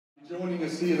Joining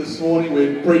us here this morning,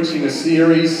 we're preaching a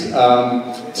series,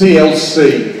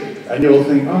 TLC, and you'll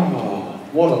think, oh,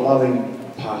 what a loving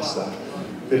pastor,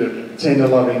 a bit of tender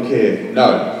loving care.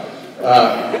 No,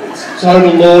 it's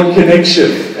total Lord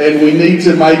connection, and we need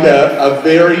to make a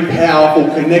very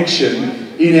powerful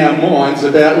connection in our minds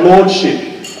about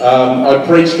Lordship. I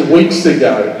preached weeks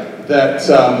ago that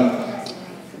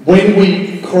when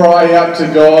we cry out to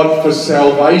God for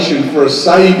salvation, for a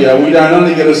Saviour, we don't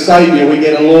only get a Saviour, we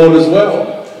get a Lord as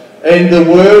well. And the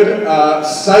word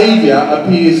Saviour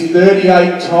appears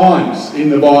 38 times in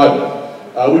the Bible,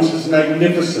 which is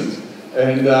magnificent.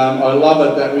 And I love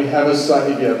it that we have a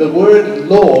Saviour. The word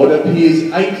Lord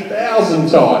appears 8,000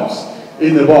 times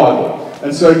in the Bible.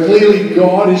 And so clearly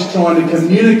God is trying to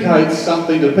communicate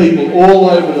something to people all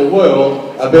over the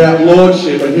world about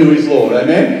Lordship and who is Lord.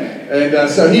 Amen? And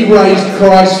so he raised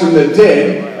Christ from the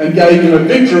dead and gave him a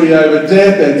victory over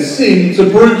death and sin to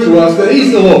prove to us that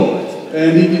he's the Lord.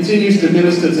 And he continues to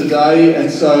minister today. And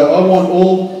so I want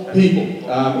all people,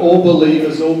 all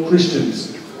believers, all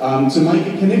Christians, to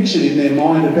make a connection in their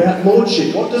mind about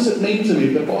Lordship. What does it mean to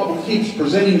me? The Bible keeps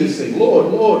presenting this thing, Lord,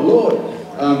 Lord, Lord,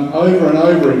 over and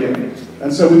over again.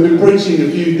 And so we've been preaching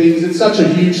a few things. It's such a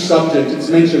huge subject. It's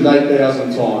mentioned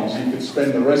 8,000 times. You could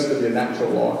spend the rest of your natural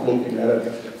life looking at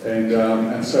it.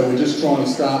 And so we're just trying to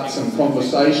start some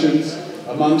conversations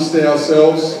amongst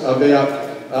ourselves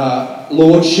about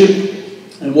Lordship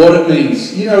and what it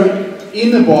means. You know,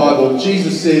 in the Bible,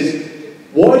 Jesus says,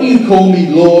 "Why do you call me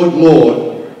Lord,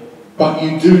 Lord, but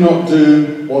you do not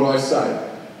do what I say?"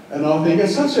 And I think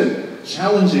it's such a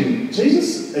challenging...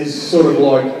 Jesus is sort of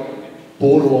like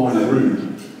borderline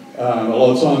rude a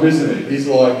lot of time, isn't he? He's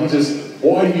like,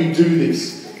 why do you do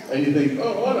this? And you think,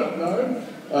 oh, I don't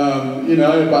know. You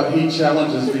know, but he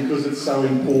challenges because it's so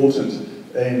important.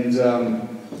 And,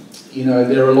 you know,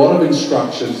 there are a lot of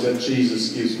instructions that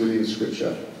Jesus gives within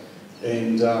Scripture.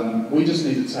 And we just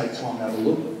need to take time to have a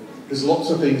look. There's lots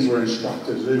of things we're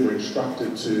instructed to do. We're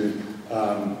instructed to,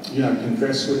 you know,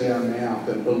 confess with our mouth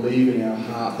and believe in our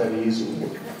heart that he is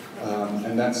Lord.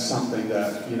 And that's something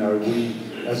that, you know, we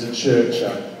as a church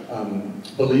are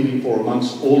believing for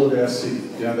amongst all of our city.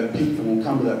 You know, that people will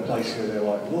come to that place where they're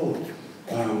like, Lord,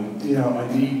 you know,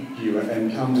 I need you,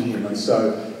 and come to him. And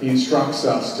so he instructs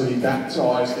us to be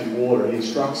baptized in water. He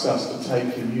instructs us to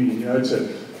take communion, you know,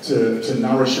 to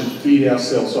nourish and feed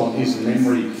ourselves on his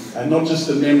memory. And not just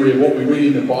the memory of what we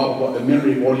read in the Bible, but the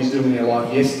memory of what he's doing in our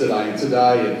life yesterday and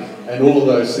today and all of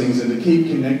those things, and to keep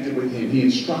connected with him. He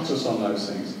instructs us on those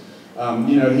things.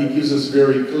 You know, he gives us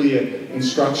very clear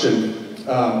instruction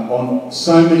on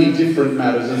so many different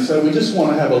matters. And so we just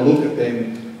want to have a look at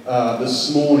them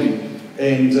this morning.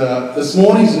 And this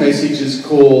morning's message is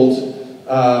called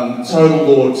Total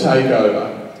Lord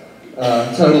Takeover.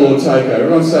 Total Lord Takeover.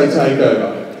 Everyone say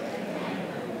takeover.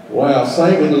 Wow,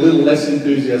 say it with a little less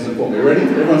enthusiasm for me. Ready?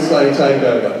 Everyone say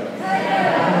takeover.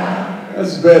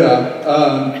 That's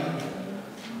better.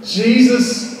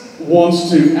 Jesus wants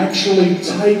to actually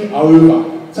take over.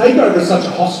 Takeover is such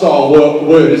a hostile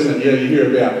word, isn't it? You know, you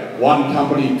hear about one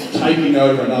company taking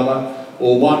over another,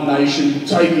 or one nation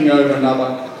taking over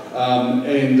another.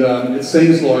 It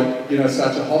seems like, you know,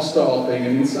 such a hostile thing,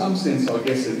 and in some sense I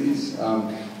guess it is.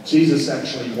 Jesus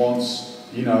actually wants,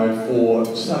 you know, for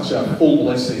such a full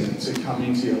blessing to come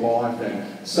into your life, and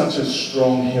such a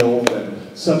strong health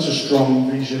and such a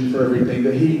strong vision for everything,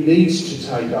 that he needs to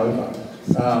take over.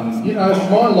 You know, if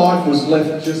my life was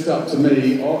left just up to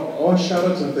me, I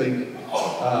shudder to think,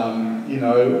 you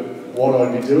know, what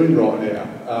I'd be doing right now.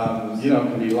 You know, I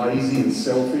can be lazy and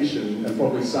selfish, and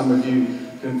probably some of you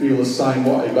can feel the same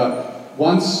way. But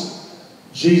once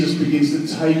Jesus begins to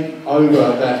take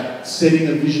over that setting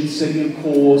a vision, setting a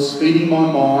course, feeding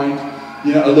my mind,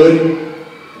 you know, alerting...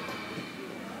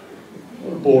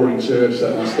 What a boring church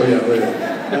that must be up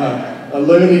there.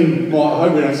 Alerting my... I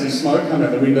hope we don't see smoke come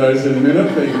out the windows in a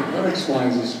minute. That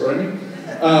explains the screaming.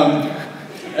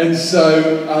 And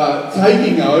so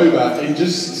taking over and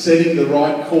just setting the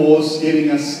right course,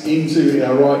 getting us into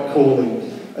our right calling.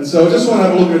 And so I just want to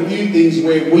have a look at a few things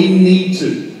where we need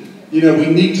to, you know, we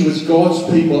need to, as God's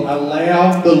people,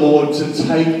 allow the Lord to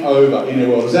take over in our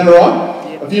world. Is that all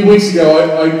right? Yep. A few weeks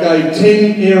ago, I gave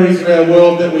 10 areas of our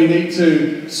world that we need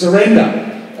to surrender,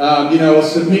 you know, or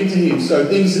submit to him. So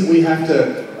things that we have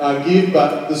to give,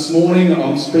 but this morning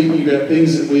I'm speaking about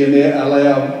things that we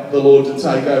allow the Lord to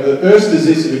take over. The first is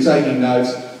this, if you're taking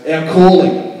notes, our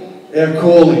calling. Our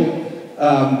calling.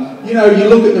 You know, you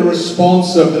look at the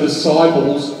response of the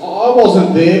disciples. I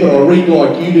wasn't there, but I read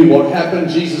like you do what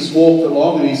happened. Jesus walked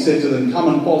along and he said to them,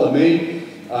 "Come and follow me."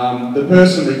 The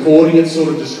person recording it sort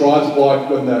of describes it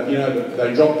like when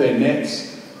they dropped their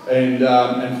nets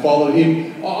and followed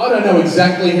him. I don't know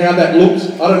exactly how that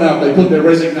looked. I don't know if they put their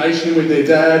resignation in with their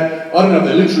dad. I don't know if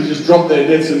they literally just dropped their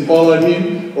nets and followed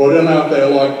him, or I don't know if they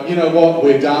were like, you know what,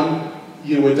 we're done.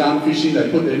 We're done fishing.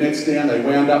 They put their nets down, they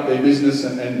wound up their business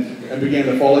and began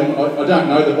to follow him. I don't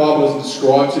know, the Bible doesn't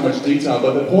describe too much detail,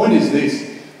 but the point is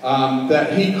this,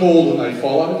 that he called and they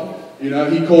followed. He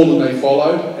called and they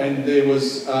followed, and there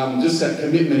was just that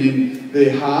commitment in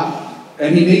their heart,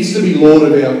 and he needs to be Lord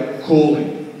of our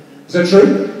calling. Is that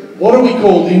true? What are we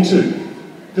called into?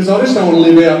 Because I just don't want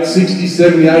to live out 60,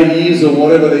 70, 80 years or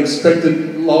whatever the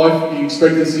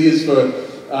expectancy is for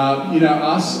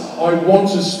us. I want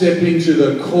to step into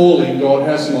the calling God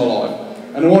has in my life,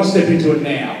 and I want to step into it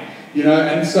now.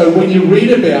 And so when you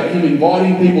read about him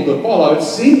inviting people to follow, it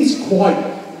seems quite,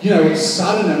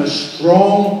 sudden and a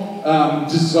strong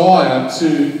desire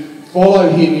to follow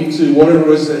him into whatever it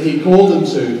was that he called them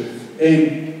to.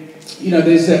 And,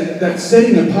 there's that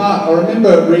setting apart. I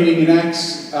remember reading in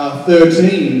Acts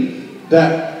 13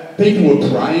 that people were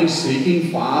praying,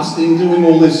 seeking, fasting, doing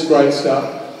all this great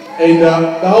stuff. And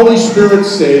the Holy Spirit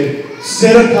said,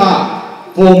 set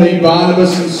apart for me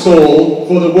Barnabas and Saul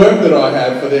for the work that I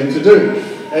have for them to do.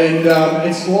 And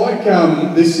it's like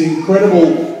this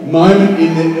incredible moment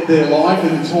in their life,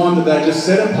 in the time that they just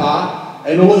set apart,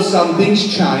 and all of a sudden things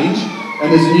change,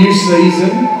 and there's a new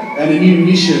season and a new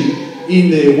mission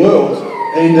in their world.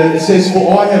 And it says,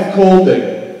 for I have called them.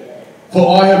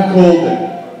 For I have called them.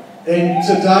 And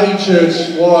today, church,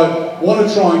 what I want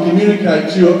to try and communicate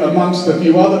to you amongst a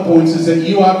few other points is that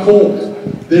you are called.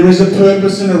 There is a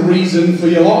purpose and a reason for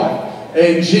your life.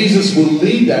 And Jesus will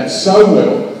lead that so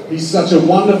well. He's such a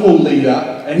wonderful leader,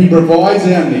 and he provides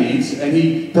our needs, and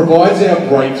he provides our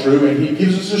breakthrough, and he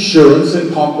gives us assurance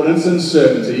and confidence and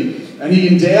certainty, and he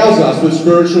endows us with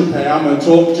spiritual power. I'm going to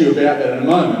talk to you about that in a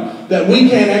moment. That we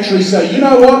can actually say, you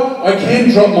know what, I can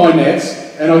drop my nets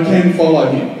and I can follow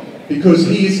him, because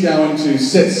he is going to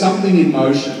set something in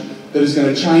motion that is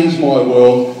going to change my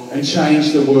world and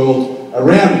change the world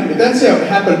around me. If that's how it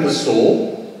happened for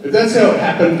Saul, if that's how it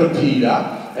happened for Peter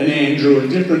and Andrew and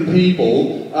different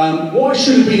people, why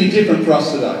should it be any different for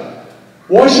us today?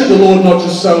 Why should the Lord not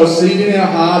just sow a seed in our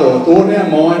heart, or a thought in our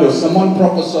mind, or someone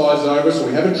prophesies over us, or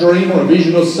we have a dream or a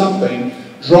vision or something,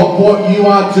 drop what you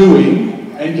are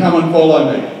doing and come and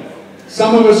follow me?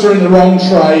 Some of us are in the wrong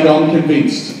trade, I'm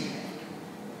convinced.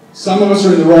 Some of us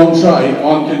are in the wrong trade,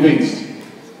 I'm convinced.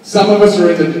 Some of us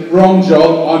are in the wrong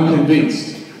job, I'm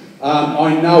convinced.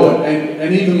 I know it.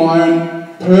 And even my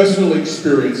own personal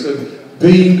experience of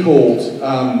being called,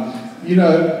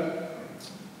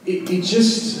 it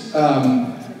just,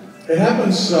 it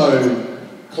happens so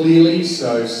clearly,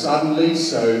 so suddenly,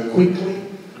 so quickly.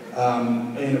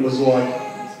 And it was like,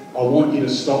 I want you to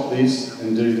stop this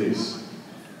and do this.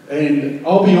 And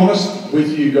I'll be honest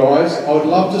with you guys, I would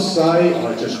love to say,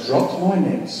 I just dropped my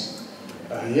nets.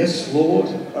 Yes, Lord,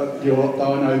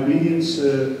 thine obedient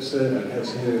servant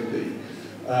has heard thee.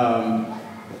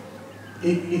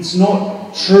 It's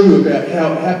not true about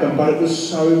how it happened, but it was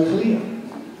so clear.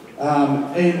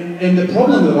 And the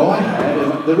problem that I had,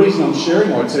 and the reason I'm sharing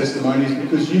my testimony is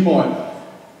because you might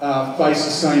face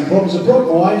the same problems. The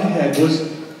problem I had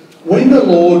was when the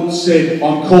Lord said,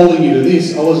 I'm calling you to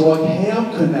this, I was like, how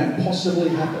can that possibly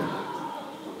happen?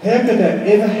 How could that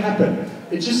ever happen?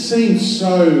 It just seems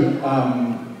so,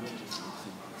 I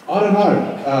don't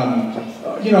know.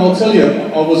 I'll tell you,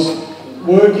 I was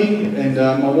working, and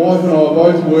my wife and I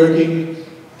were both working,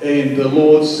 and the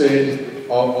Lord said,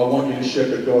 I want you to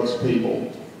shepherd God's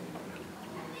people.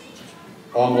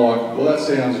 I'm like, well, that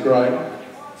sounds great,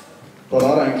 but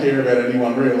I don't care about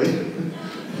anyone really.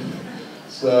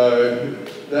 So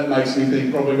that makes me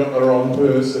think probably got the wrong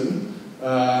person.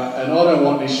 And I don't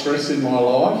want any stress in my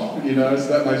life, so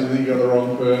that makes me think you got the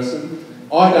wrong person.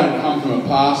 I don't come from a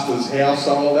pastor's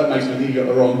household, that makes me think you got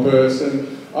the wrong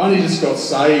person. I only just got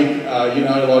saved, like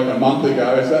a month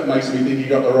ago, so that makes me think you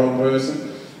got the wrong person.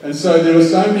 And so there were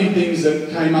so many things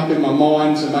that came up in my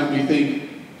mind to make me think,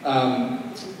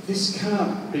 this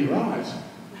can't be right.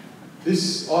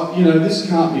 This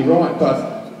can't be right,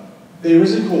 but there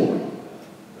is a calling.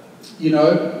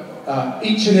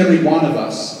 Each and every one of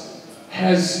us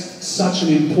has such an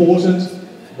important,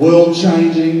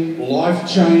 world-changing,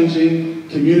 life-changing,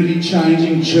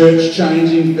 community-changing,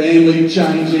 church-changing,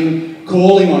 family-changing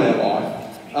calling on our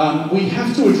life. We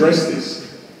have to address this.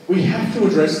 We have to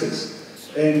address this.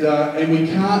 And we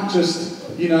can't just,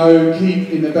 keep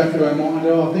in the back of our mind,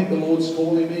 I think the Lord's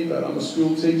calling me, but I'm a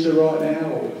school teacher right now,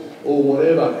 or or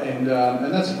whatever, and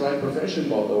that's a great profession,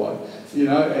 by the way, you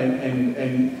know,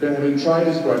 and having trade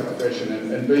is a great profession,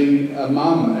 and being a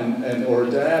mum and or a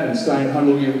dad and staying at home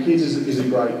looking at kids is a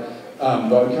great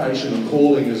vocation or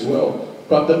calling as well.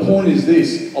 But the point is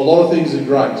this: a lot of things are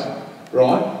great,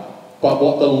 right? But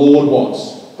what the Lord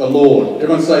wants, the Lord,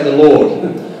 everyone say the Lord,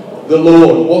 the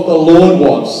Lord, what the Lord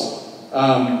wants,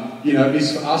 you know,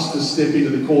 is for us to step into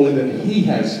the calling that He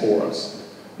has for us.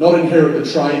 Not inherit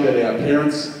the trade that our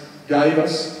parents gave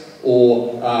us,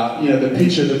 or you know, the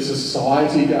picture that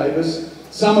society gave us.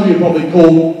 Some of you are probably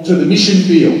called to the mission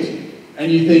field,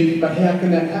 and you think, but how can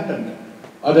that happen?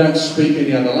 I don't speak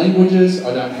any other languages,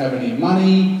 I don't have any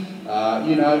money,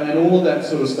 you know, and all of that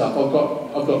sort of stuff.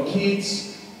 I've got kids.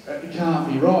 It can't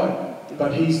be right.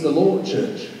 But He's the Lord,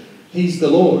 church. He's the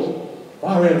Lord.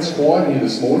 Oh, it's quiet here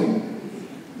this morning.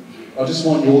 I just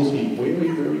want you all to be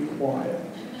very, very quiet.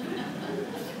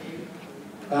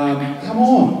 Come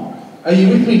on. Are you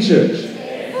with me, church?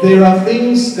 There are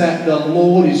things that the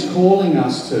Lord is calling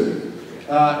us to.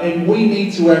 And we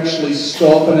need to actually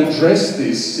stop and address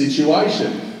this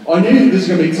situation. I knew this was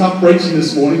going to be tough preaching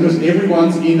this morning because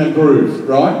everyone's in a groove,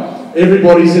 right?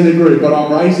 Everybody's in a groove, but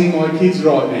I'm raising my kids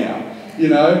right now, you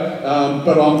know,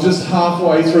 but I'm just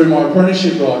halfway through my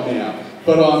apprenticeship right now,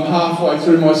 but I'm halfway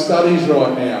through my studies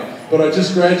right now, but I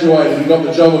just graduated and got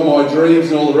the job of my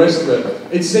dreams and all the rest of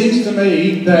it. It seems to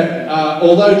me that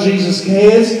although Jesus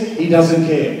cares, He doesn't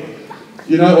care.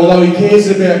 You know, although He cares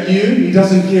about you, He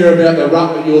doesn't care about the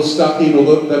rut that you're stuck in, or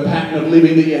the pattern of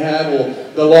living that you have, or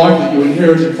the life that you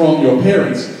inherited from your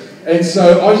parents. And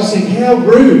so I just think, how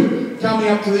rude, coming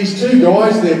up to these two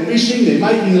guys, they're fishing, they're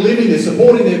making a living, they're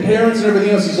supporting their parents and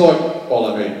everything else. He's like,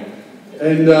 follow me.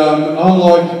 And I'm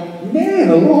like, man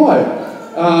alive.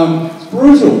 It's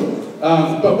brutal.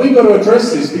 But we've got to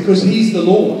address this because He's the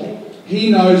Lord. He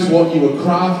knows what you were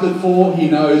crafted for. He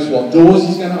knows what doors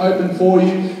He's going to open for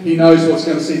you. He knows what's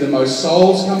going to see the most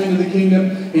souls come into the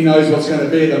kingdom. He knows what's going to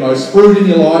bear the most fruit in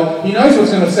your life. He knows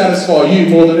what's going to satisfy you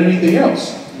more than anything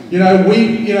else. You know,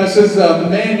 it says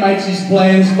man makes his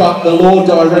plans, but the Lord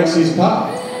directs his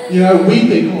path. You know, we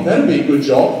think, oh, that'll be a good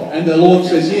job. And the Lord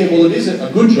says, yeah, well, it isn't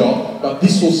a good job, but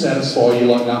this will satisfy you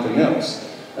like nothing else.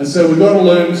 And so we've got to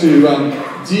learn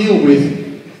to deal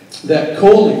with that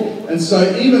calling. And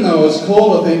so even though I was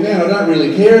called, I think, man, I don't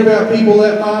really care about people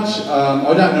that much.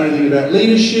 I don't know anything about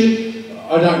leadership.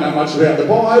 I don't know much about the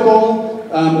Bible.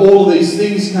 All of these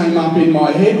things came up in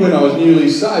my head when I was newly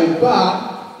saved. But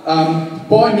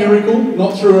by miracle,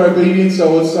 not through obedience, I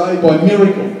would say, by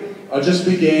miracle, I just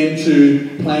began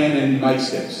to plan and make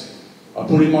steps. I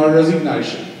put in my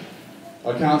resignation.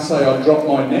 I can't say I dropped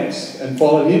my nets and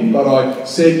followed Him, but I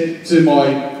said to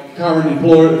my current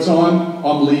employer at the time,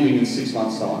 I'm leaving in 6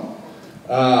 months' time.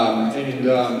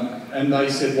 And they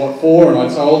said, what for? And I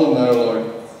told them. They were like,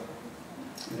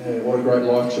 yeah, what a great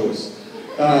life choice.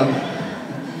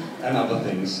 And other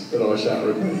things that I shan't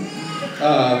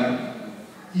repeat.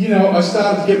 You know, I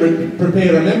started to get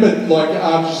prepared. I remember, like,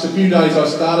 after just a few days, I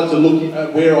started to look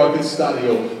at where I could study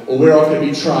or where I could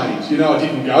be trained. You know, I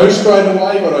didn't go straight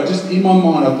away, but I just, in my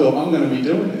mind, I thought, I'm going to be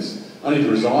doing this. I need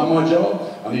to resign my job.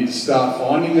 I need to start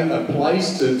finding a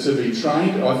place to be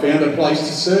trained. I found a place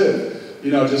to serve.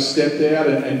 You know, I just stepped out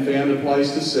and found a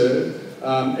place to serve.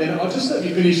 And I'll just let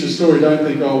me finish the story. Don't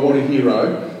think, oh, what a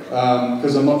hero,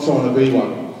 because I'm not trying to be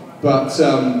one. But,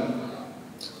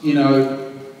 you know,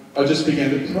 I just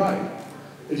began to pray.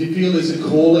 If you feel there's a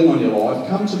calling on your life,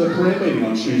 come to the prayer meeting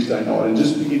on Tuesday night and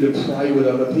just begin to pray with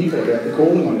other people about the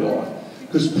calling on your life.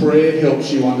 Because prayer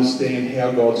helps you understand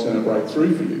how God's going to break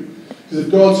through for you. Because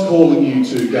if God's calling you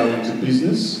to go into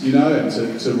business, you know, and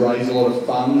to raise a lot of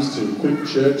funds, to equip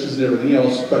churches and everything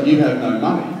else, but you have no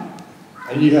money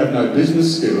and you have no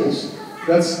business skills,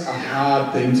 that's a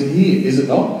hard thing to hear, is it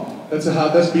not?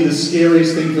 That'd be the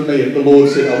scariest thing for me if the Lord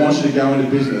said, I want you to go into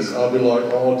business. I'll be like,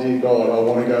 oh dear God, I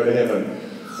want to go to heaven.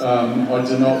 I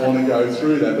do not want to go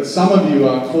through that. But some of you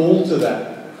are called to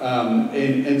that.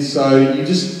 And so you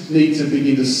just need to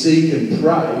begin to seek and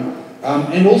pray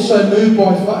and also move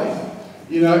by faith.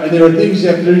 You know, and there are things you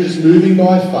have to do just moving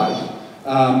by faith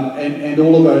and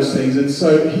all of those things. And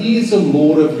so He is the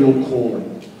Lord of your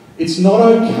calling. It's not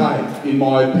okay, in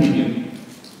my opinion,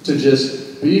 to just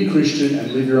be a Christian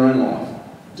and live your own life.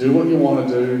 Do what you want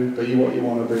to do, be what you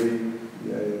want to be.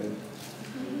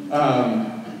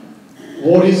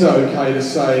 What is okay to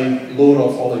say, Lord,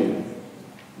 I'll follow you.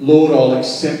 Lord, I'll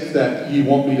accept that you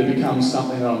want me to become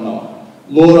something that I'm not.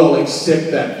 Lord, I'll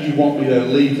accept that you want me to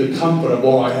leave the comfort of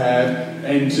what I have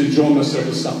and to join myself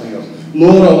with something else.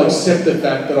 Lord, I'll accept the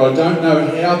fact that I don't know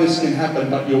how this can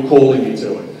happen, but you're calling me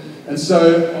to it. And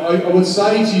so I would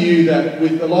say to you that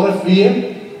with a lot of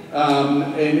fear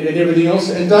and everything else,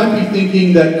 and don't be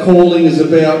thinking that calling is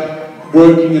about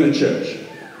working in a church,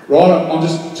 right? I'm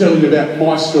just telling you about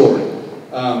my story.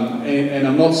 And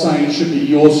I'm not saying it should be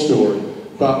your story,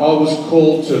 but I was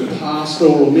called to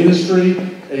pastoral ministry,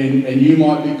 and you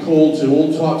might be called to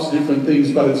all types of different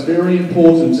things, but it's very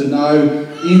important to know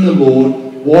in the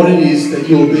Lord what it is that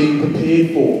you're being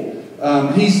prepared for.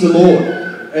 He's the Lord,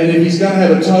 and if He's going to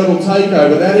have a total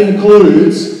takeover, that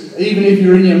includes, even if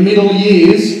you're in your middle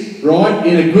years, right,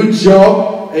 in a good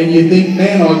job, and you think,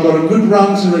 man, I've got a good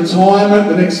run to retirement,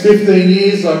 the next 15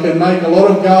 years I can make a lot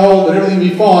of gold and everything will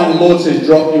be fine, the Lord says,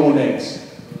 drop your nets.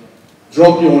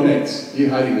 Drop your nets. You're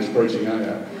hating this preaching, aren't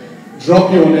you?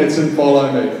 Drop your nets and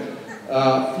follow me.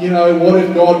 What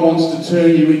if God wants to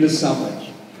turn you into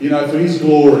something? For His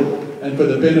glory and for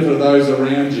the benefit of those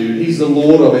around you. He's the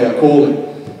Lord of our calling.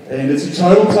 And it's a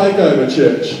total takeover,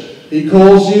 church. He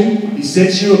calls you, He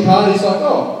sets you apart. He's like,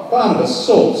 oh, Barnabas,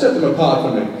 Saul, set them apart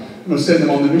for me. I'm going to send them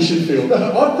on the mission field. It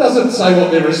doesn't say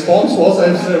what their response was.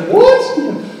 They said,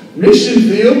 what? Mission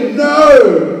field?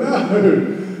 No.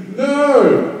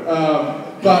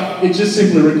 But it just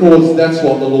simply records that's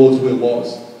what the Lord's will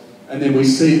was. And then we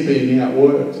see it being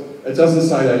outworked. It doesn't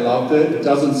say they loved it. It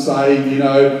doesn't say,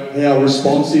 how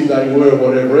responsive they were or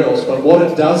whatever else. But what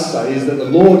it does say is that the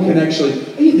Lord can actually...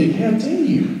 And you think, how dare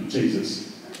you,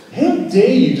 Jesus? How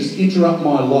dare you just interrupt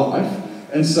my life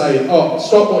and say, oh,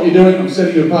 stop what you're doing, I'm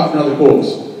setting you apart for another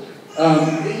cause.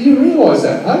 You realise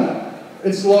that, hey?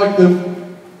 It's like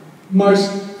the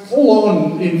most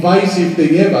full-on invasive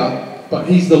thing ever, but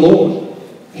He's the Lord.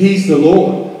 He's the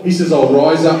Lord. He says, I'll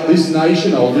rise up this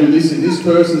nation, I'll do this in this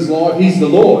person's life. He's the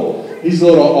Lord. He's the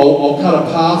Lord. I'll cut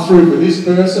a path through for this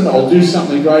person, I'll do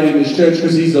something great in this church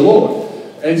because He's the Lord.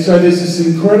 And so there's this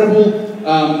incredible,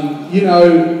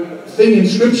 thing in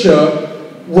Scripture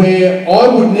where I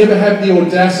would never have the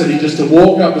audacity just to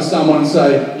walk up to someone and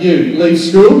say, you, leave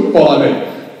school, follow me.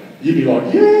 You'd be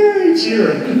like, yay,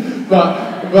 cheering.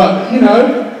 But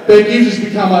Beck, you've just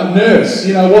become a nurse.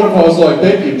 What if I was like,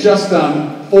 Beck, you've just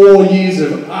done 4 years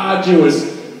of arduous,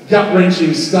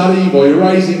 gut-wrenching study while you're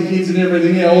raising kids and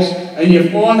everything else, and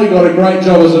you've finally got a great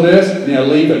job as a nurse, now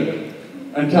leave it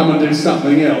and come and do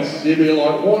something else. You'd be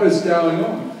like, what is going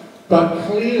on? But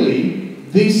clearly,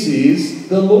 this is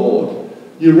the Lord.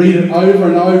 You read it over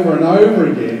and over and over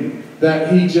again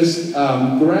that He just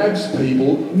grabs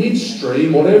people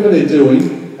midstream, whatever they're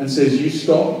doing, and says, you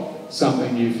stop,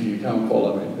 something new for you, come and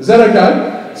follow me. Is that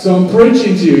okay? So I'm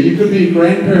preaching to you. You could be a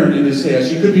grandparent in this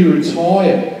house. You could be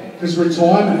retired, because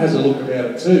retirement has a look about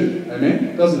it too.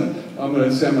 Amen? Doesn't it? I'm going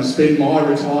to say, I'm going to spend my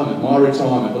retirement.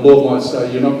 The Lord might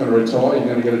say, you're not going to retire, you're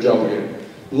going to get a job again.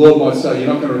 The Lord might say,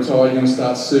 you're not going to retire, you're going to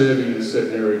start serving in a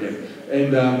certain area again.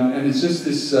 And it's just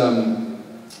this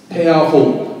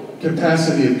powerful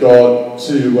capacity of God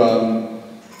to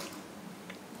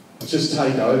just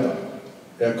take over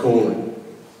our calling.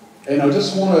 And I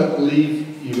just want to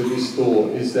leave you with this thought,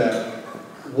 is that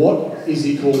what is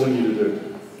He calling you to do?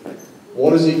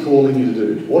 What is He calling you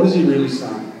to do? What is He really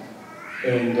saying?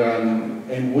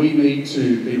 And we need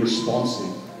to be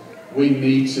responsive. We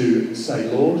need to say,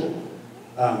 Lord,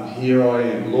 here I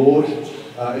am. Lord,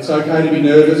 it's okay to be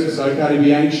nervous, it's okay to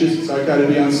be anxious, it's okay to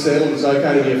be unsettled, it's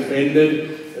okay to be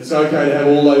offended, it's okay to have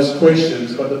all those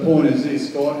questions, but the point is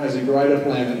this: God has a greater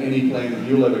plan than any plan that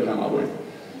you'll ever come up with.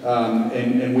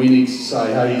 And we need to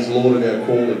say, hey, He's Lord of our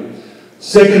calling.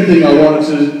 Second thing I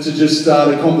wanted to just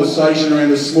start a conversation around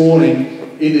this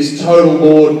morning in this total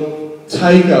Lord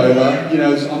takeover.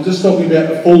 I'm just talking about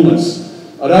the fullness.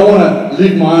 I don't want to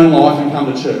live my own life and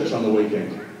come to church on the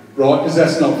weekend, right? Because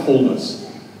that's not fullness.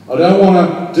 I don't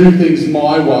want to do things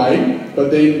my way,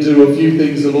 but then do a few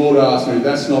things the Lord asked me.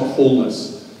 That's not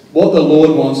fullness. What the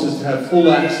Lord wants is to have full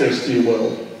access to your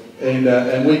world.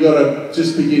 And we've got to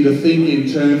just begin to think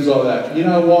in terms like that. You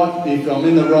know what? If I'm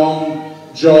in the wrong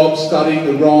job, studying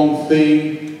the wrong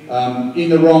thing, in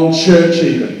the wrong church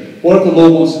even, what if the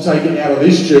Lord wants to take it out of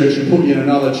this church and put you in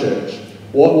another church?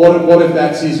 What if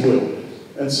that's His will?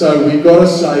 And so we've got to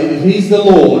say, if He's the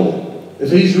Lord, if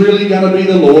He's really going to be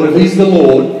the Lord, if He's the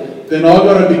Lord, then I've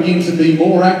got to begin to be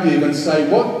more active and say,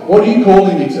 what are you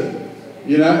calling me to?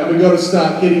 And we've got to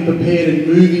start getting prepared and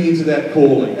moving into that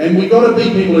calling. And we've got to be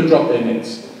people who drop their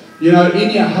nets. In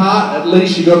your heart, at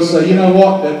least you've got to say, you know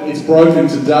what, that it's broken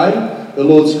today. The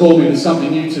Lord's called me to something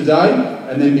new today,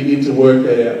 and then begin to work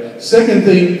that out. Second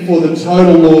thing for the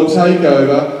total Lord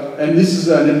takeover, and this is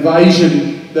an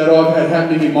invasion that I've had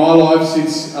happening in my life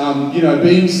since,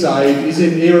 being saved, is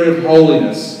in the area of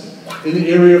holiness. In the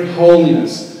area of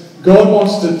holiness. God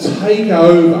wants to take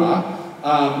over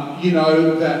you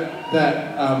know, that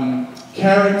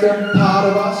character part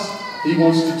of us. He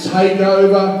wants to take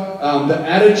over the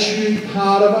attitude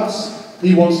part of us.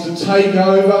 He wants to take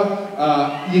over,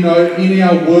 you know, in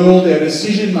our world, our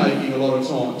decision making a lot of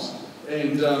times.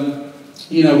 And,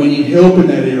 you know, when you help in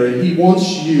that area, he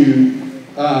wants you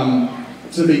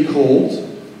to be called,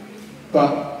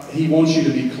 but he wants you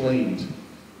to be cleaned.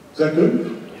 Is that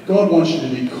good? God wants you to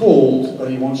be called, but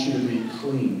he wants you to be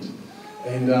cleaned.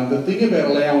 And the thing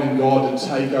about allowing God to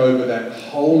take over that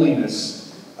holiness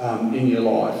in your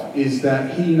life is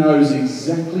that he knows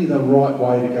exactly the right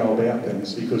way to go about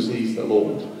things because he's the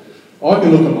Lord. I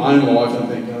can look at my own life and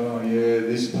think, oh yeah,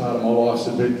 this part of my life's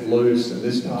a bit loose and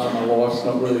this part of my life's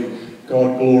not really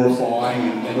God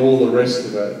glorifying and all the rest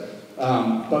of it.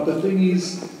 But the thing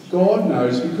is, God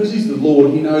knows, because he's the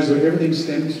Lord, he knows where everything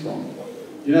stems from.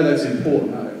 You know that's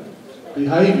important, eh?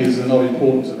 Behaviours are not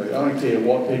important to me. I don't care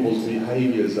what people's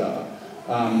behaviours are.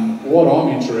 What I'm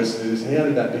interested in is how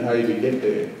did that behaviour get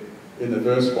there in the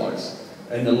first place?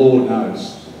 And the Lord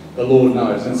knows. The Lord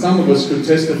knows. And some of us could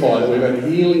testify that we've had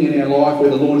healing in our life where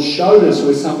the Lord showed us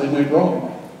where something went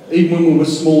wrong. Even when we were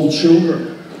small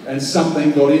children and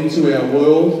something got into our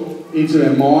world, into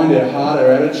our mind, our heart,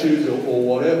 our attitudes or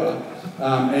whatever,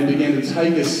 and began to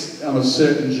take us on a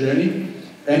certain journey.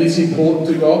 And it's important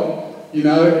to God. You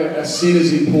know, a sin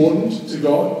is important to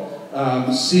God.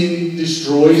 Sin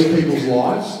destroys people's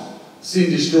lives. Sin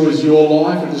destroys your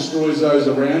life. It destroys those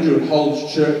around you. It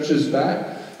holds churches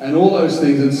back and all those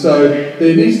things. And so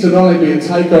there needs to not only be a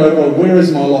takeover of where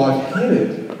is my life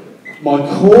headed, my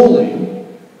calling,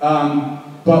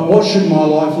 but what should my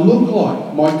life look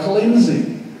like, my cleansing.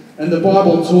 And the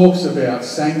Bible talks about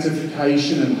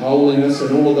sanctification and holiness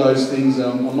and all of those things.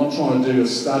 I'm not trying to do a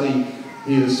study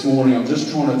here this morning. I'm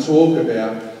just trying to talk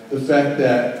about the fact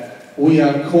that we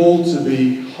are called to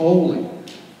be holy.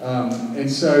 And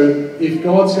so if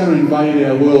God's going to invade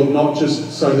our world, not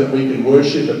just so that we can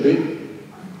worship a bit,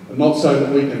 not so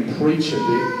that we can preach a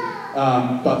bit,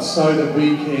 but so that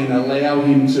we can allow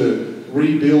him to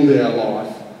rebuild our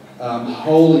life,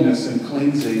 holiness and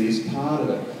cleansing is part of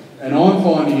it. And I'm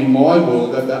finding in my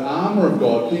world that the armour of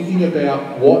God, thinking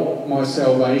about what my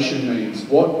salvation means,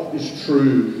 what is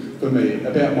true for me,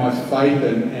 about my faith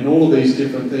and all of these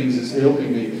different things is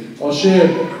helping me. I'll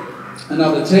share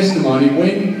another testimony.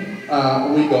 When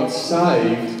we got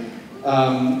saved,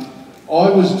 I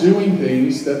was doing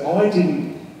things that I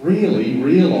didn't really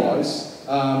realise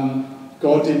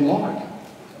God didn't like,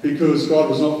 because God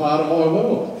was not part of my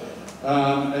world.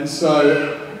 And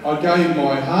so I gave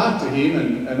my heart to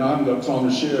him, and I haven't got time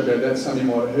to share about that, some of you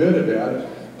might have heard about it,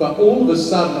 but all of a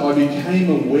sudden I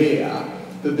became aware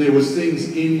that there was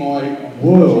things in my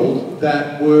world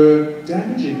that were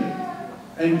damaging me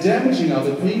and damaging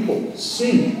other people.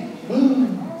 Sin.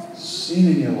 Sin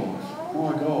in your life.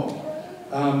 My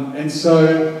God. And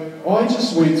so I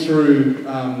just went through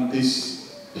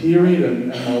this period, and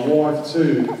my wife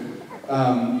too,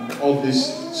 of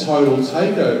this total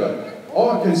takeover.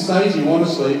 I can say to you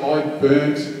honestly, I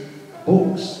burnt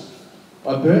books.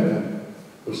 I burnt them.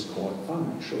 It was quite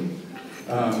fun, actually.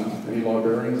 Any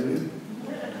librarians here?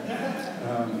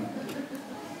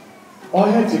 I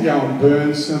had to go and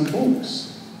burn some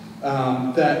books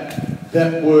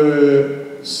that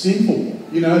were sinful.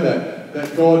 You know,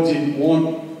 that God didn't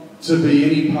want to be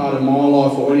any part of my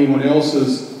life or anyone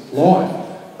else's life.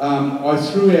 I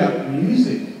threw out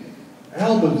music,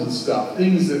 albums and stuff,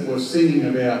 things that were singing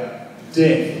about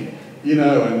death, you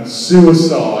know, and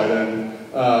suicide and,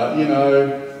 you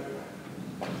know,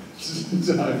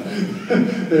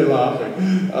 they're laughing.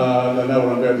 They know what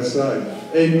I'm about to say.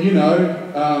 And, you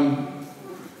know,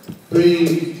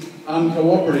 being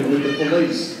uncooperative with the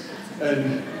police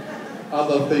and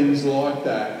other things like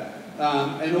that.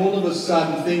 And all of a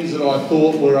sudden, things that I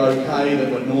thought were okay, that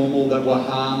were normal, that were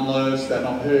harmless, that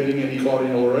not hurting anybody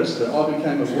and all the rest of it, I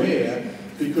became aware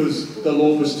because the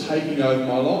Lord was taking over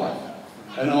my life.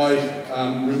 And I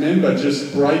remember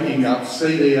just breaking up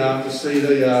CD after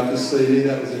CD after CD.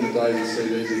 That was in the days of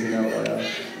CDs, if you know what they are.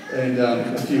 And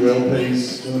a few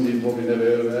LPs. You've probably never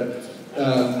heard of that.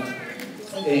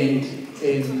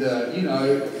 You know,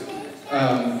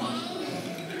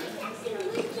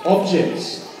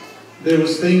 objects. There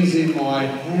was things in my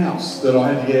house that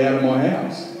I had to get out of my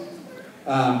house.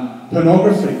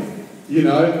 Pornography, you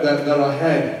know, that I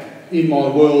had in my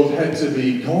world had to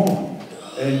be gone.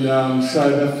 And so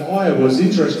the fire was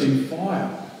interesting fire.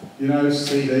 You know,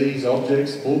 CDs,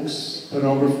 objects, books,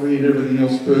 pornography and everything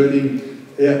else burning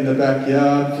out in the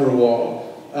backyard for a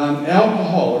while.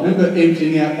 Alcohol. I remember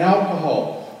emptying out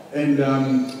alcohol. And,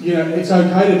 you know, it's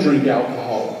okay to drink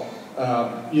alcohol.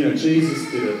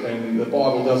 Jesus did it, and the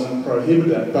Bible doesn't prohibit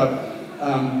that. But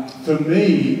for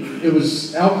me,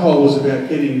 alcohol was about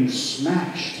getting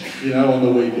smashed, on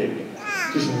the weekend.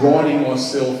 Just writing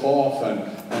myself off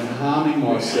and harming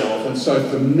myself. And so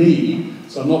for me,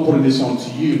 so I'm not putting this on to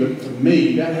you, but for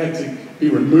me, that had to be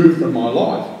removed from my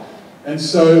life. And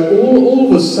so all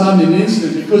of a sudden, in an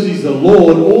instant, because he's the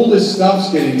Lord, all this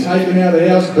stuff's getting taken out of the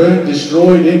house, burnt,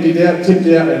 destroyed, emptied out, tipped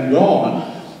out and gone,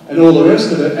 and all the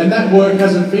rest of it. And that work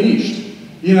hasn't finished.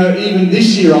 Even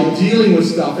this year I'm dealing with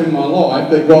stuff in my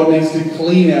life that God needs to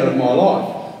clean out of my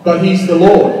life. But he's the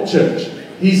Lord, church.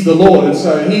 He's the Lord, and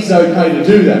so he's okay to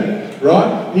do that,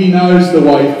 right? He knows the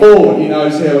way forward. He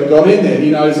knows how it got in there.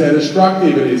 He knows how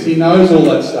destructive it is. He knows all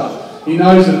that stuff. He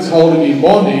knows that it's holding me in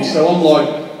bondage. So I'm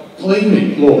like, clean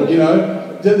me, Lord,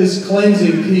 this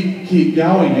cleansing keep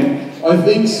going. And I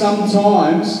think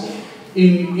sometimes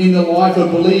in the life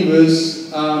of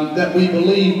believers that we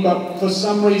believe, but for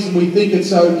some reason we think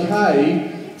it's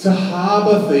okay to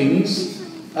harbour things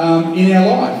in our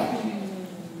life.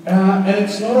 And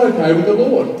it's not okay with the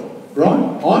Lord,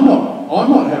 right? I'm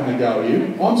not having a go at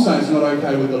you. I'm saying it's not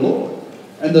okay with the Lord.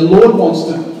 And the Lord wants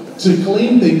to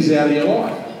clean things out of your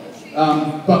life.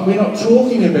 But we're not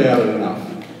talking about it enough.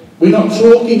 We're not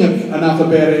talking enough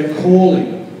about our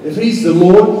calling. If he's the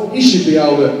Lord, he should be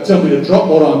able to tell me to drop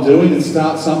what I'm doing and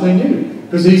start something new.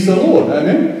 Because he's the Lord,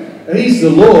 amen? And he's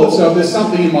the Lord, so if there's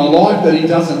something in my life that he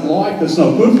doesn't like, that's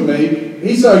not good for me,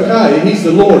 he's okay. He's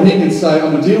the Lord. He can say,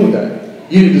 I'm going to deal with that.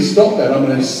 You need to stop that. I'm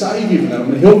going to save you from that. I'm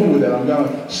going to help you with that. I'm going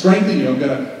to strengthen you. I'm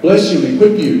going to bless you and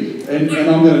equip you. And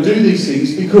I'm going to do these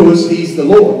things because he's the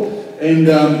Lord. And,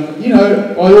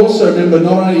 I also remember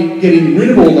not only getting rid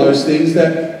of all those things,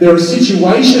 that there are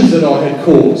situations that I had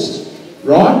caused,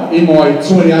 right, in my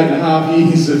 28 and a half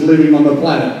years of living on the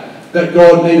planet, that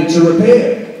God needed to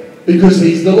repair because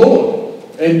he's the Lord.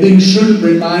 And things shouldn't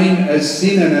remain as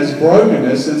sin and as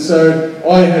brokenness. And so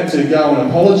I had to go and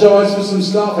apologise for some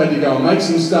stuff, had to go and make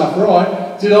some stuff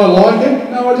right. Did I like it?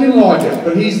 No, I didn't like it.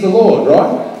 But he's the Lord,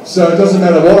 right? So it doesn't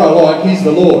matter what I like, he's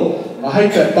the Lord. I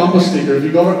hate that bumper sticker. If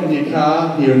you've got it in your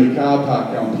car, here in the car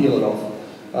park, go and peel it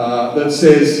off. That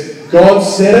says, God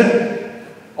said it,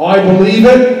 I believe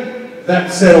it,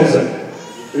 that settles it.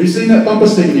 Have you seen that bumper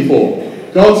sticker before?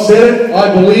 God said it,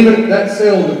 I believe it, that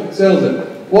settles it.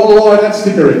 What a lie that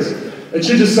sticker is. It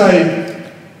should just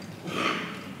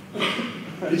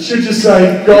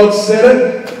say, God said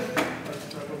it,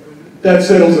 that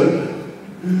settles it.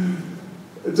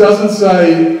 It doesn't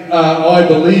say, I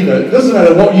believe it. It doesn't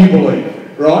matter what you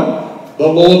believe, right? The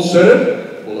Lord said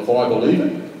it. Well, if I believe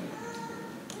it,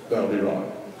 that'll be right.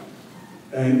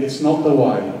 And it's not the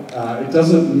way. It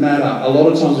doesn't matter. A lot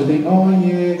of times we think, oh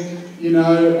yeah,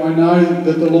 I know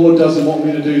that the Lord doesn't want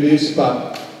me to do this,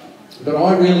 but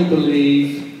I really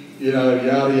believe, yada,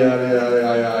 yada, yada,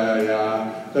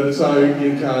 yada, that it's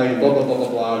okay, blah, blah, blah, blah,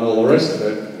 blah, and all the rest of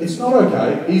it. It's not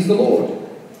okay. He's the Lord.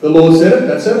 The Lord said it,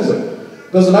 that settles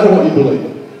it. Doesn't matter what you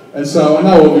believe. And so I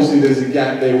know obviously there's a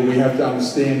gap there where we have to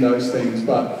understand those things,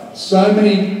 but so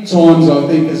many times I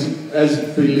think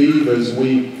as believers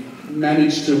we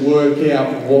manage to work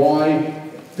out why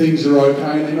things are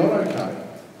okay and they're not okay.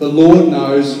 The Lord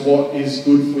knows what is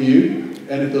good for you,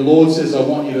 and if the Lord says, I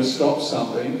want you to stop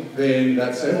something, then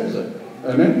that settles it.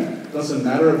 Amen? It doesn't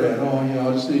matter about,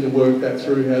 I just need to work that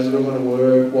through. How's it all going to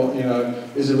work? What,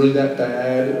 is it really that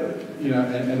bad?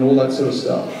 And all that sort of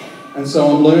stuff. And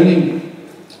so I'm learning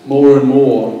more and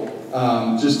more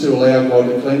just to allow God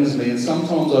to cleanse me. And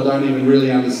sometimes I don't even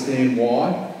really understand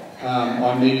why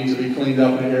I'm needing to be cleaned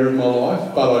up in an area of my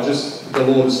life. But the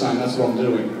Lord is saying, that's what I'm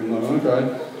doing. I'm like,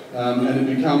 okay. And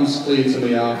it becomes clear to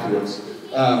me afterwards.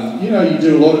 You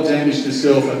do a lot of damage to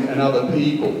yourself and other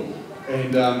people.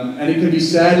 And it can be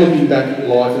sad looking back at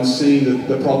your life and seeing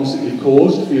the problems that you've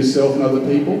caused for yourself and other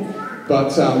people.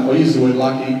 But I use the word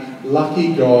lucky.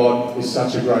 Lucky God is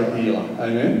such a great healer.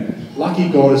 Amen? Lucky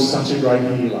God is such a great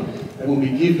healer. And when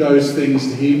we give those things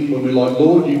to him, when we're like,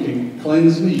 Lord, you can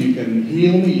cleanse me, you can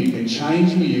heal me, you can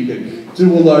change me, you can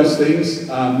do all those things,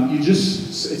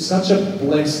 it's such a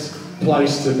blessed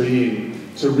place to be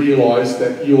in, to realise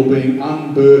that you're being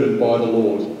unburdened by the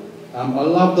Lord. I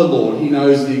love the Lord. He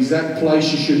knows the exact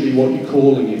place you should be, what your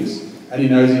calling is, and he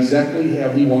knows exactly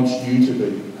how he wants you to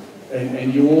be.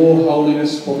 And your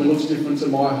holiness probably looks different to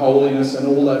my holiness and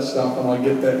all that stuff, and I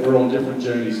get that we're on different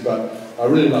journeys, but I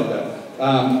really love that.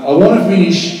 I want to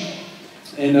finish,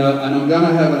 and I'm going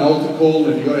to have an altar call,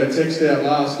 and if you got our text out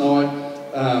last night,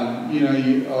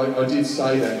 I did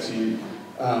say that to you.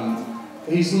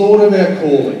 He's Lord of our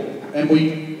calling, and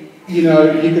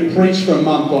you could preach for a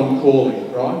month on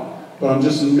calling, right? But I'm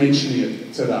just mentioning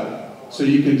it today. so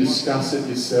you can discuss it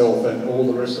yourself and all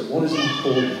the rest of it. What is my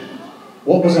calling?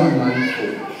 What was I made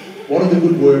for? What are the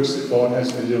good works that God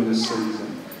has me doing this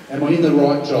season? Am I in the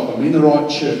right job? Am I in the right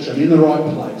church? Am I in the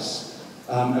right place?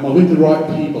 Am I with the right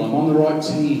people? Am I on the right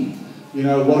team? You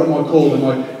know, what am I called?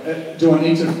 Do I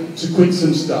need to quit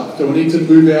some stuff? Do I need to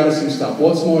move out of some stuff?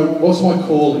 What's my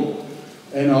calling?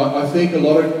 And I think a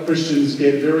lot of Christians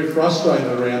get very frustrated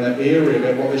around that area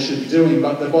about what they should be doing.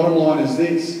 But the bottom line is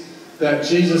this, that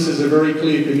Jesus is a very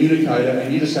clear communicator,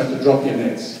 and you just have to drop your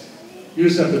nets. You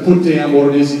just have to put down what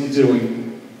it is that you're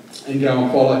doing and go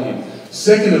and follow him.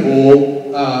 Second of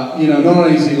all, not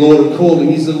only is he Lord of calling,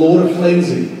 he's the Lord of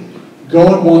cleansing.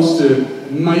 God wants to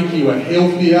make you a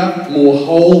healthier, more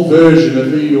whole version of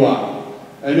who you are.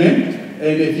 Amen?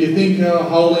 And if you think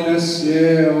holiness,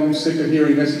 I'm sick of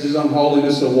hearing messages on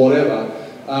holiness or whatever,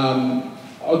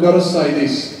 I've got to say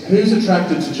this. Who's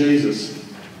attracted to Jesus?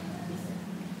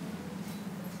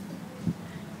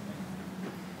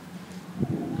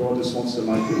 God just wants to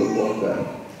make you look like that.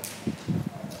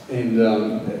 And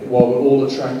while we're all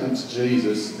attracted to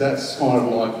Jesus, that's kind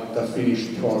of like the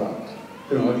finished product.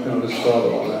 Can I describe it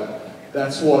like that?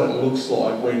 That's what it looks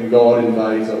like when God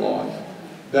invades a life.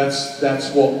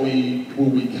 That's what we will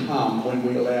become when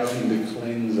we allow him to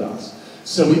cleanse us.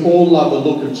 So we all love the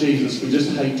look of Jesus. We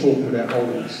just hate talking about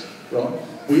holiness, right?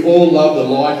 We all love the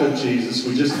life of Jesus.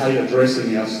 We just hate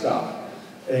addressing our stuff.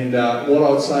 And what I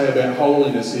would say about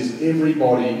holiness is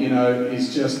everybody,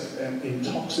 is just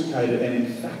intoxicated and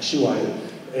infatuated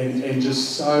and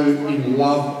just so in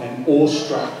love and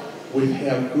awestruck with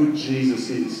how good Jesus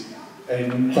is.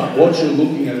 But what you're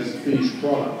looking at is a finished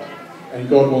product. And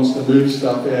God wants to move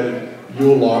stuff out of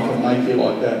your life and make you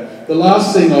like that. The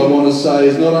last thing I want to say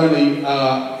is not only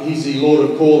is he Lord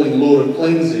of calling, Lord of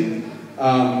cleansing,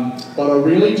 but I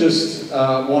really just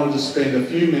wanted to spend a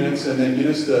few minutes and then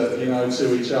minister,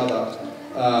 to each other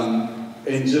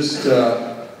and just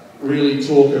really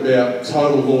talk about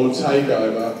total Lord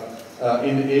takeover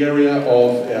in the area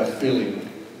of our filling.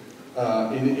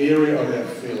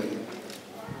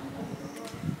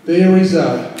 There is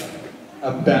a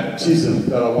baptism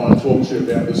that I want to talk to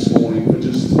you about this morning for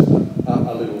just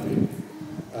a little bit.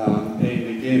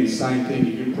 And again, same thing,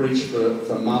 you could preach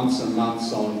for months and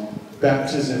months on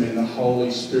baptism in the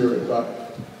Holy Spirit,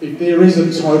 but if there is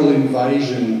a total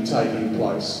invasion taking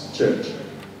place, church,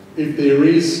 if there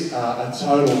is a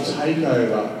total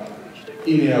takeover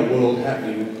in our world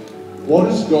happening, what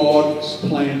is God's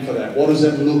plan for that? What does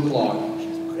it look like?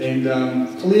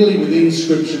 And clearly within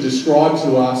Scripture described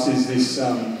to us is this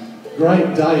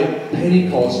great day at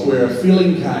Pentecost where a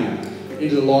filling came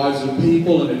into the lives of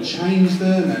people and it changed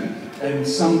them and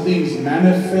some things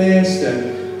manifest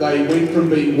and they went from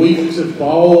being weak to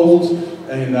bold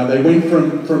and they went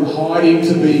from hiding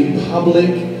to being public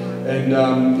and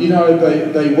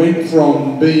they went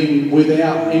from being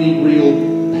without any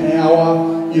real power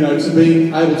to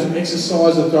being able to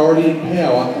exercise authority and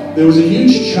power. There was a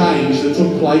huge change that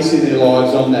took place in their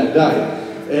lives on that day.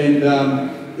 And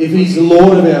if he's the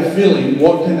Lord of our filling,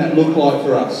 what can that look like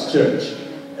for us, church?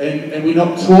 And we're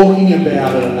not talking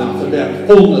about it enough, about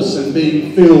fullness and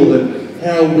being filled and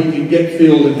how we can get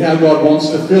filled and how God wants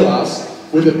to fill us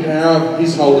with the power of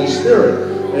his Holy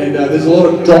Spirit. And there's a lot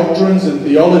of doctrines and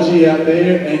theology out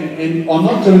there, and I'm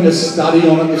not doing a study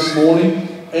on it this morning.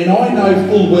 And I know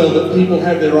full well that people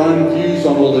have their own views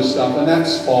on all this stuff, and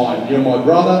that's fine. You're my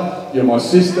brother, you're my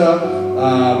sister,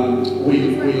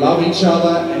 we love each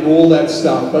other and all that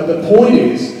stuff. But the point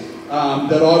is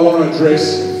that I want to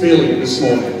address feeling this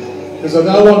morning. Because I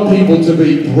don't want people to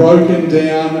be broken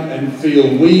down and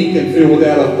feel weak and feel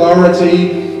without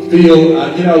authority, feel,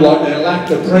 like they lack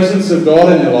the presence of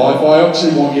God in their life. I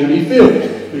actually want you to be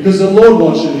filled. Because the Lord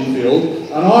wants you to be filled.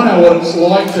 And I know what it's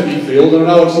like to be filled, and I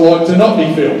know what it's like to not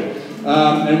be filled.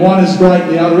 And one is great and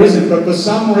the other isn't. But for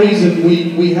some reason,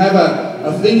 we have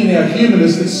a thing in our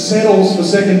humanness that settles for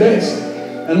second best.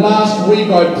 And last week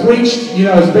I preached,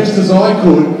 as best as I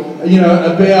could,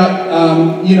 about,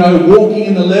 walking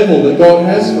in the level that God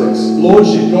has for us.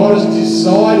 Lordship. God has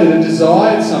decided and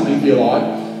desired something for your life.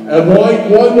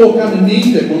 Why walk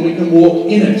underneath it when we can walk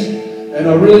in it? And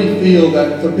I really feel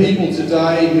that for people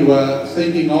today who are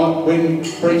thinking, when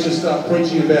preachers start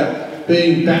preaching about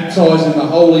being baptised in the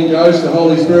Holy Ghost, the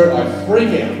Holy Spirit, I freak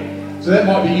out. So that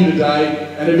might be you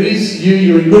today. And if it is you,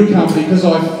 you're in good company because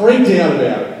I freaked out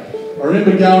about it. I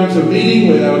remember going to a meeting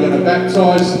where they were going to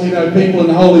baptise, people in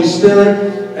the Holy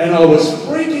Spirit, and I was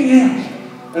freaking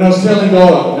out. And I was telling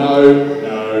God, no,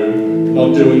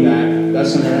 not doing that.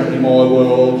 That's not going to happen in my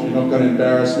world. You're not going to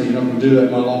embarrass me. You're not going to do that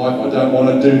in my life. I don't want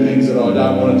to do things that I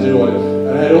don't want to do. I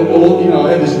had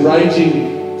I had this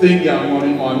raging thing going on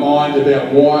in my my mind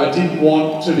about why I didn't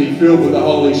want to be filled with the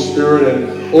Holy Spirit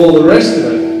and all the rest of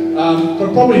it. For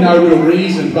probably no real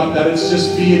reason, but that it's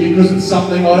just fear because it's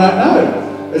something I don't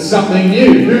know. It's something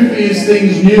new. Who fears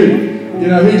things new? You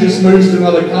know, who just moves to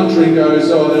another country and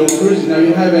goes, oh, they'll cruise? You know,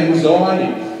 you have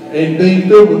anxiety. And being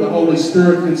filled with the Holy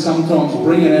Spirit can sometimes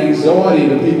bring an anxiety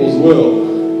into people's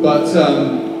world. But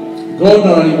God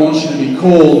not only wants you to be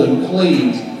called and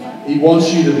cleaned, He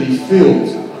wants you to be filled.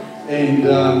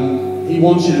 And He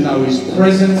wants you to know His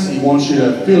presence. He wants you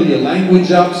to fill your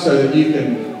language up so that you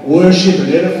can worship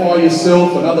and edify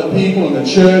yourself and other people in the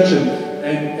church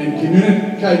and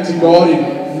communicate to God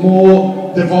in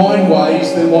more divine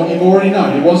ways than what you've already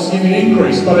known. He wants to give you an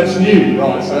increase, but it's new,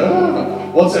 right?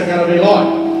 So what's that going to be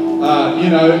like? You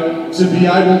know, to be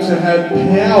able to have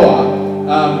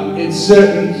power in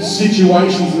certain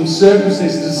situations and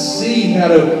circumstances, to see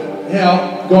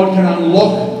how God can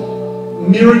unlock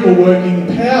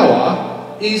miracle-working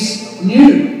power is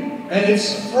new, and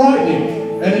it's frightening.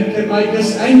 And it can make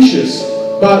us anxious.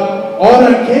 But I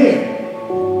don't care.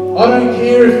 I don't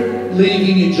care if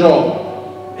leaving your job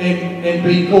and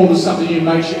being called to something new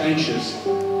makes you anxious.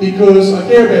 Because I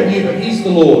care about you, but He's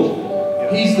the Lord.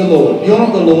 He's the Lord. You're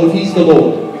not the Lord, He's the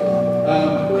Lord.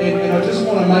 And I just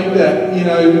want to make that, you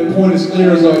know, point as clear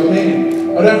as I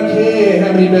can. I don't care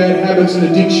how many bad habits and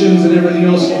addictions and everything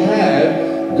else you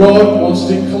have. God wants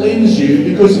to cleanse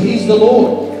you because He's the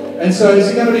Lord. And so is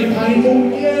it going to be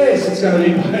painful? Yes, it's going to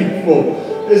be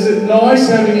painful. Is it nice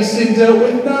having your sin dealt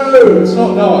with? No, it's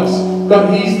not nice.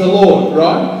 But He's the Lord,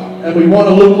 right? And we want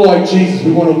to look like Jesus.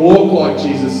 We want to walk like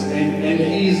Jesus. And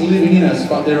He is living in us.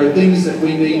 But there are things that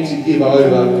we need to give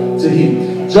over to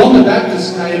Him. John the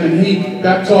Baptist came and he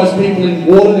baptized people in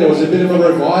water. There was a bit of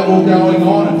a revival going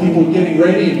on and people were getting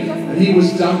ready. And he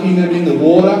was dunking them in the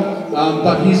water.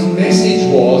 But his message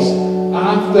was,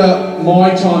 after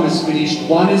my time is finished,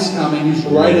 one is coming who's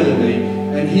greater than me,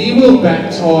 and He will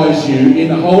baptize you in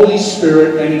the Holy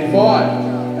Spirit and in fire.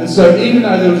 And so even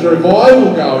though there was a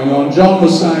revival going on, John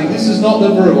was saying, this is not the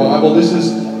revival, this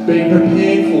is being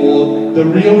prepared for the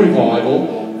real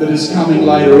revival that is coming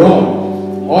later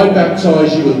on. I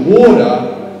baptize you with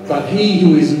water, but He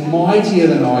who is mightier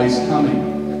than I is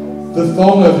coming, the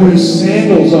thong of whose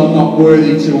sandals I'm not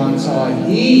worthy to untie.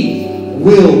 He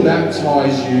will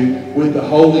baptize you with the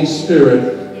Holy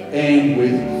Spirit and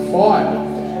with fire.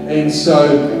 And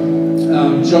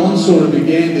so John sort of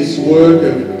began this work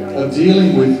of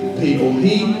dealing with people.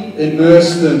 He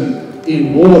immersed them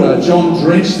in water. John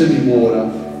drenched them in water.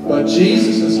 But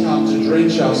Jesus has come to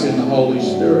drench us in the Holy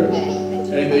Spirit.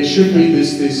 And there should be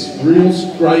this real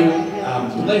great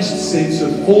blessed sense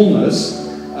of fullness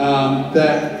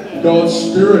that God's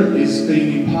Spirit is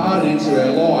being imparted into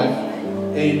our life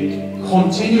and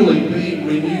continually being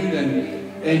renewed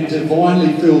and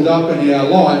divinely filled up in our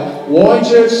life. Why,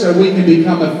 church? So we can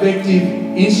become effective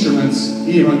instruments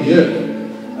here on the earth.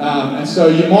 And so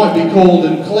you might be called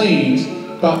and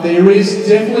cleaned, but there is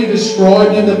definitely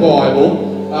described in the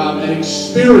Bible an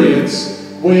experience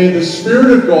where the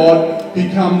Spirit of God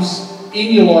becomes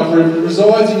in your life, or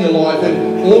resides in your life,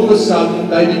 and all of a sudden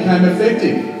they become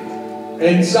effective.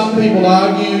 And some people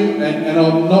argue, and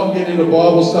I'm not getting into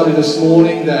Bible study this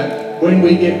morning, that when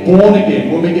we get born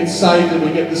again, when we get saved, and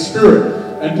we get the Spirit.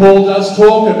 And Paul does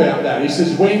talk about that. He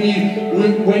says, when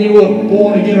you were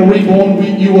born again or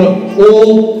reborn, you were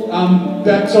all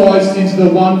baptized into the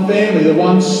one family, the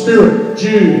one Spirit,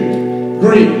 Jew,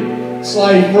 Greek,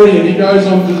 slave free, and he goes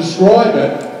on to describe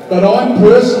it. But I'm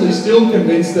personally still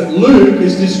convinced that Luke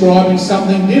is describing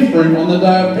something different on the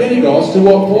day of Pentecost to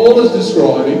what Paul is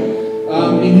describing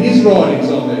in his writings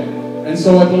on there. And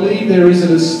so I believe there is a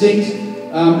distinct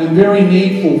and very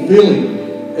needful feeling.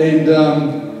 And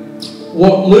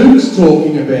what Luke's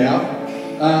talking about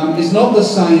is not the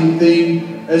same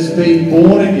thing as being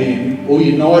born again or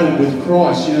united with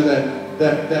Christ. You know,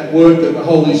 that work that the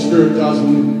Holy Spirit does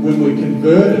when we're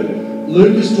converted.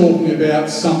 Luke is talking about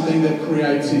something that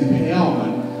creates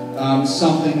empowerment,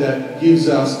 something that gives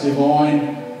us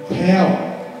divine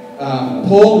power.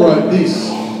 Paul wrote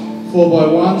this, "For by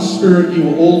one Spirit you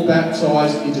were all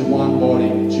baptized into one body,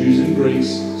 Jews and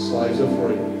Greeks, slaves or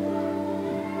free."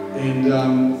 And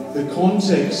the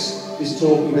context is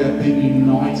talking about being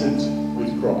united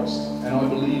with Christ. And I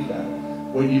believe that.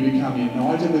 When you become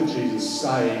united with Jesus,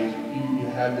 saved, you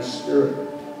have the Spirit.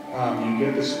 You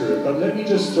get the Spirit. But let me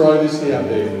just throw this out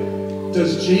there.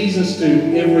 Does Jesus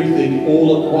do everything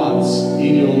all at once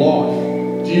in your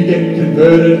life? Do you get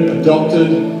converted,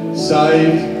 adopted,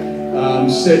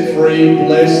 saved, set free,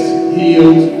 blessed,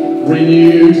 healed,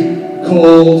 renewed,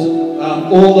 called,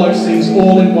 all those things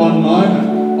all in one moment?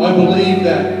 I believe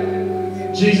that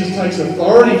Jesus takes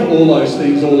authority for all those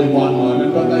things all in one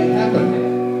moment, but they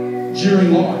happen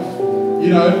during life. You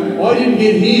know, I didn't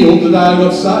get healed the day I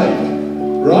got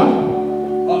saved, right?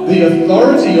 The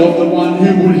authority of the one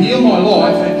who would heal my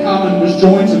life had come and was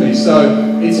joined to me,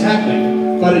 so it's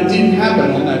happening. But it didn't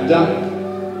happen on that day.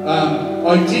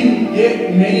 I didn't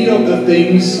get many of the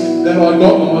things that I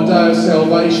got on my day of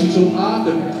salvation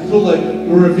until they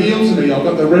were revealed to me. I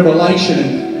got the revelation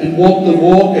and walked the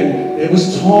walk, and it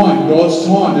was time, God's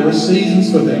time. There are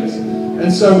seasons for things.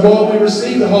 And so while we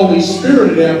receive the Holy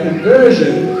Spirit at our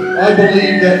conversion, I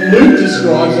believe that Luke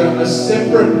describes a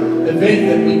separate event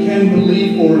that we can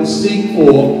believe for and seek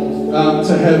for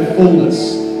to have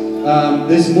fullness.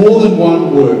 There's more than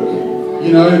one work.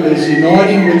 You know, there's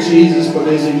uniting with Jesus, but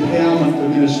there's empowerment for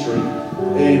ministry.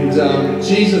 And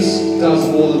Jesus does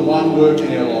more than one work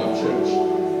in our life, church.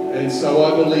 And so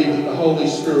I believe that the Holy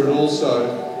Spirit also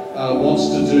wants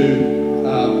to do,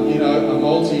 a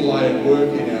multi-layered work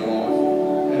in our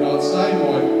life. And I'd say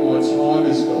my time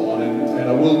is gone, and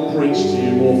I will preach to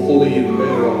you more fully and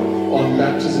better on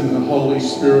baptism in the Holy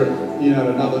Spirit, at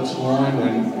another time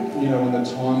when the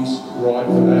time's right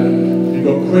for that. If you've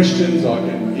got questions, I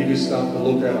can give you stuff to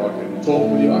look at. I can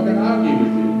talk with you. I can argue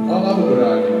with you. I love a good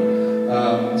argument.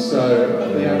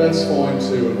 That's fine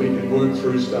too, and we can work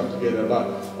through stuff together. But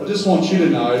I just want you to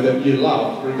know that you're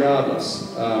loved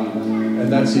regardless,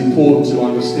 and that's important to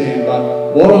understand.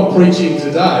 But what I'm preaching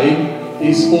today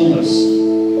is fullness.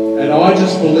 And I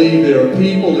just believe there are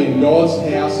people in God's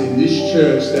house, in this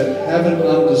church, that haven't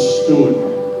understood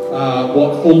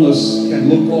what fullness can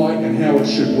look like and how it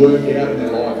should work out in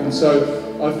their life. And so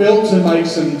I felt to make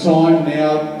some time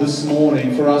now this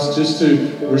morning for us just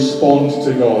to respond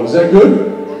to God. Is that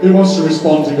good? Who wants to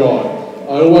respond to God?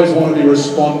 I always want to be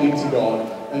responding to God.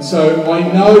 And so I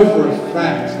know for a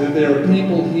fact that there are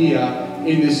people here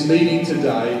in this meeting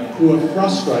today who are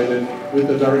frustrated with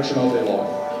the direction of their life.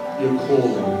 You're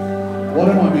calling. What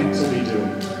am I meant to be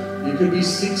doing? You could be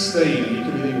 16 and you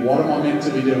could be thinking, what am I meant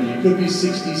to be doing? You could be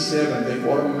 67 and think,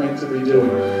 what am I meant to be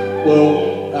doing?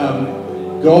 Well,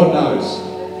 God knows.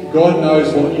 God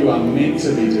knows what you are meant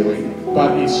to be doing,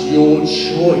 but it's your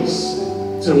choice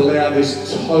to allow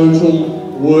this total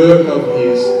work of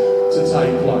His to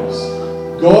take place.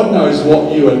 God knows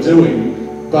what you are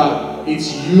doing, but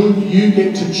it's you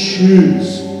get to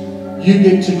choose. You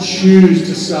get to choose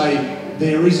to say,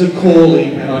 there is a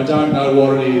calling and I don't know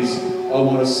what it is. I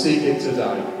want to seek it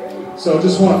today. So I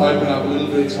just want to open up a little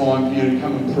bit of time for you to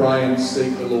come and pray and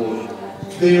seek the Lord.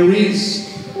 There is,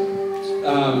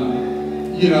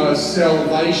 a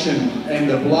salvation, and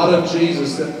the blood of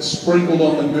Jesus that sprinkled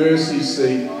on the mercy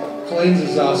seat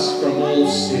cleanses us from all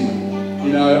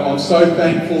sin. I'm so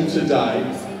thankful today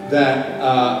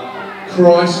that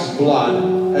Christ's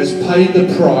blood has paid the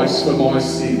price for my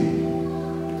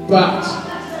sin. But,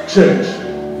 church,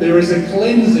 there is a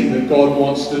cleansing that God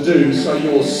wants to do so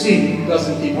your sin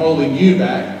doesn't keep holding you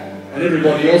back and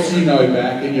everybody else you know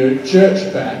back and your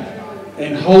church back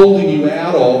and holding you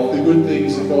out of the good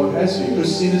things that God has for you,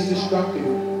 because sin is destructive.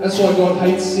 That's why God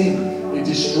hates sin. It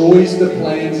destroys the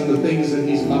plans and the things that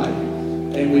He's made.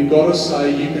 And we've got to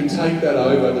say, you can take that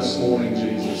over this morning,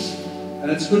 Jesus.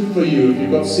 And it's good for you. If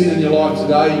you've got sin in your life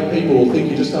today, people will think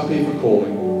you're just up here for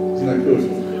calling. Isn't that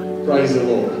good? Praise the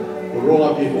Lord. We're all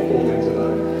up here for calling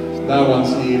today. No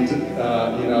one's here,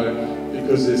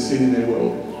 because there's sin in their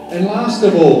world. And last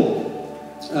of all,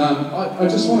 I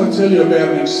just want to tell you about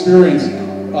an experience.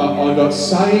 I got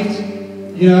saved,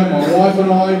 my wife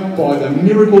and I, by the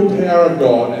miracle power of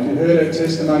God. And if you've heard our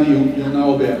testimony, you'll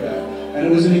know about that. And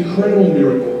it was an incredible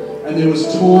miracle. And there was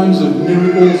times of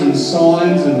miracles and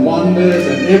signs and wonders,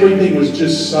 and everything was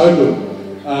just so good.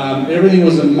 Everything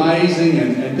was amazing,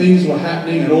 and things were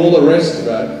happening and all the rest of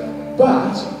it.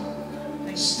 But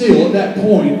still, at that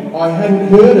point, I hadn't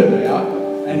heard about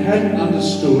and hadn't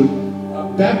understood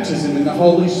baptism in the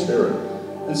Holy Spirit.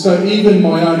 And so even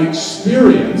my own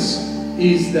experience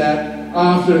is that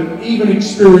after even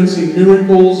experiencing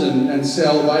miracles and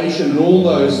salvation and all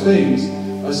those things,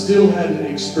 I still hadn't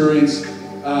experienced,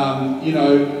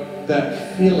 that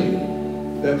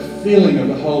feeling of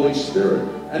the Holy Spirit.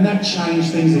 And that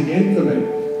changed things again for me.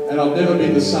 And I've never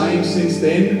been the same since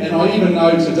then. And I even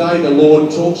know today the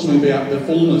Lord talks to me about the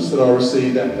fullness that I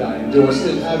received that day. And do I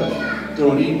still have it?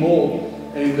 Do I need more?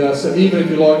 And so even if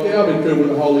you're like, I've been filled with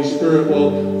the Holy Spirit,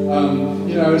 well,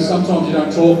 sometimes you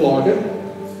don't talk like it.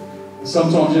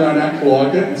 Sometimes you don't act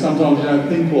like it. And sometimes you don't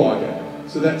think like it.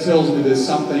 So that tells me there's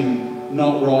something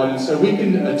not right. And so we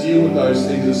can deal with those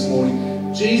things this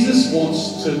morning. Jesus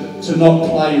wants to not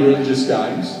play religious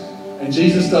games. And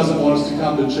Jesus doesn't want us to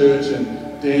come to church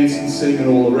and dance and sing and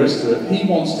all the rest of it. He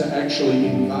wants to actually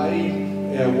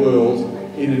invade our world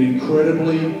in an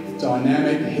incredibly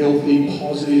dynamic, healthy,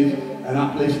 positive and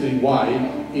uplifting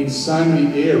way in so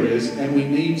many areas, and we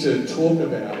need to talk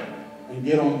about it and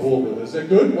get on board with it. Is that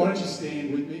good? Why don't you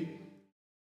stand with me?